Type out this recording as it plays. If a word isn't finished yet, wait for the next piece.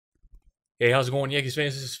Hey, how's it going, Yankees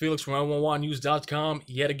fans? This is Felix from NYYNEWS.com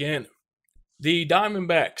yet again. The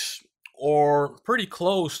Diamondbacks are pretty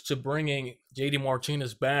close to bringing JD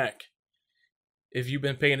Martinez back. If you've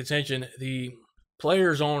been paying attention, the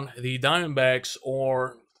players on the Diamondbacks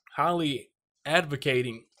are highly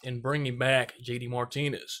advocating in bringing back JD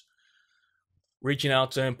Martinez, reaching out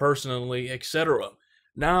to him personally, etc.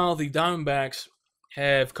 Now, the Diamondbacks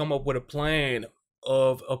have come up with a plan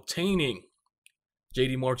of obtaining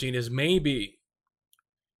JD Martinez, maybe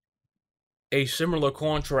a similar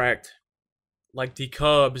contract like the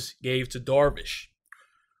Cubs gave to Darvish,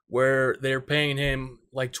 where they're paying him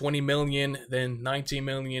like 20 million, then 19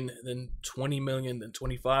 million, then 20 million, then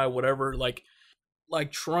 25, whatever, like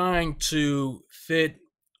trying to fit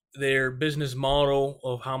their business model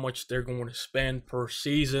of how much they're going to spend per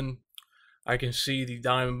season. I can see the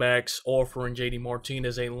Diamondbacks offering JD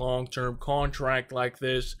Martinez a long-term contract like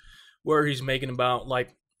this, where he's making about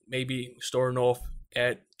like maybe starting off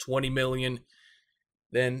at 20 million,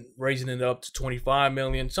 then raising it up to 25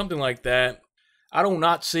 million, something like that. I do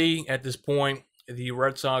not see at this point the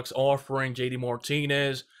Red Sox offering JD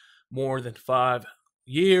Martinez more than 5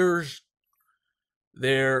 years.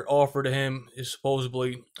 Their offer to him is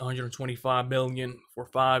supposedly 125 million for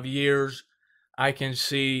 5 years. I can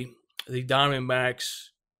see the Diamondbacks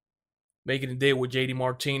making a deal with JD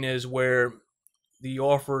Martinez where the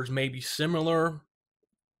offers may be similar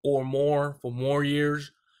or more for more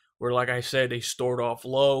years, where, like I said, they start off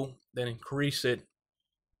low, then increase it,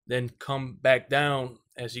 then come back down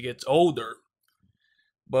as he gets older.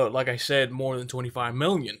 But like I said, more than 25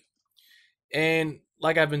 million. And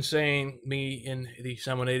like I've been saying, me and the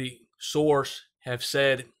 780 source have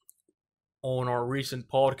said on our recent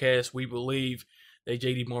podcast, we believe that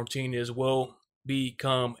JD Martinez will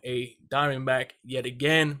become a Diamondback yet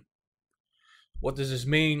again. What does this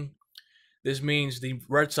mean? This means the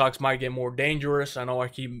Red Sox might get more dangerous. I know I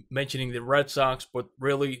keep mentioning the Red Sox, but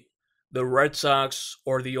really the Red Sox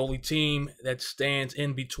are the only team that stands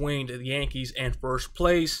in between the Yankees and first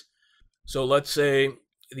place. So let's say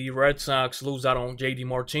the Red Sox lose out on JD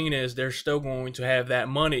Martinez, they're still going to have that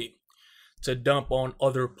money to dump on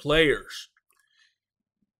other players.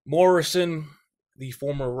 Morrison, the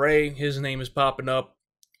former Ray, his name is popping up.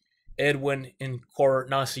 Edwin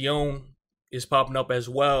Encarnacion is popping up as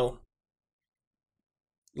well.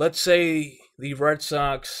 Let's say the Red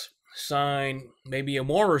Sox sign maybe a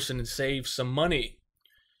Morrison and save some money.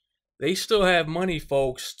 They still have money,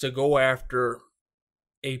 folks, to go after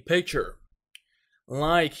a pitcher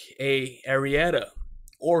like a Arrieta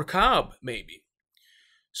or Cobb, maybe.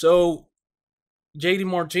 So JD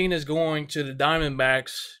Martinez going to the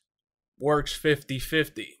Diamondbacks works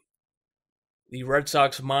 50-50. The Red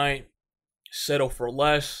Sox might settle for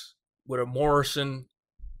less with a Morrison.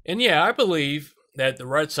 And yeah, I believe that the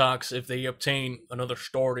Red Sox, if they obtain another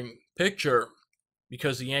starting pitcher,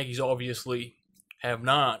 because the Yankees obviously have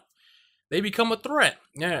not, they become a threat.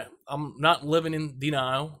 Yeah, I'm not living in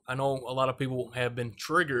denial. I know a lot of people have been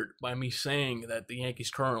triggered by me saying that the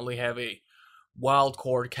Yankees currently have a wild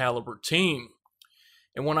card caliber team.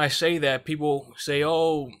 And when I say that, people say,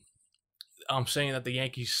 oh, I'm saying that the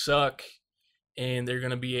Yankees suck and they're going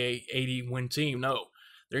to be a 80-win team. No,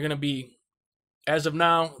 they're going to be, as of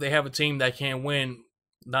now, they have a team that can win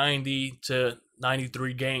 90 to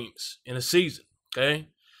 93 games in a season, okay?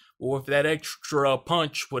 Well, with that extra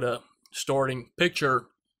punch with a starting pitcher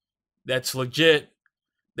that's legit,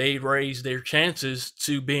 they raise their chances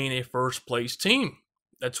to being a first-place team.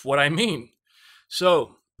 That's what I mean.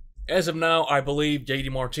 So, as of now, I believe JD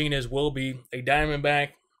Martinez will be a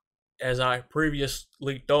Diamondback, as I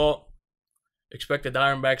previously thought. Expect the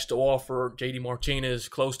Diamondbacks to offer JD Martinez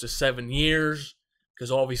close to 7 years, because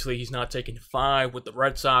obviously he's not taking 5 with the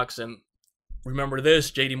Red Sox. And remember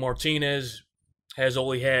this, JD Martinez has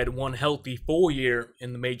only had one healthy full year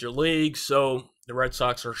in the major leagues, so the Red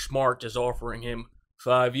Sox are smart just offering him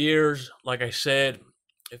 5 years. Like I said,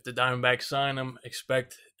 if the Diamondbacks sign him,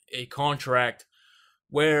 expect a contract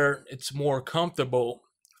where it's more comfortable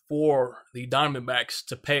for the Diamondbacks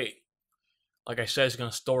to pay. Like I said, it's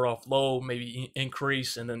going to start off low, maybe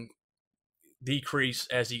increase, and then decrease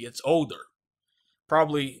as he gets older.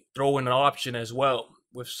 Probably throw in an option as well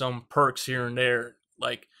with some perks here and there,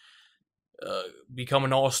 like become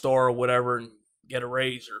an all-star or whatever and get a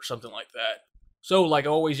raise or something like that. So, like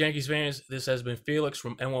always, Yankees fans, this has been Felix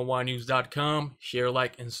from NYYNEWS.com. Share,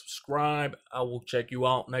 like, and subscribe. I will check you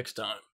out next time.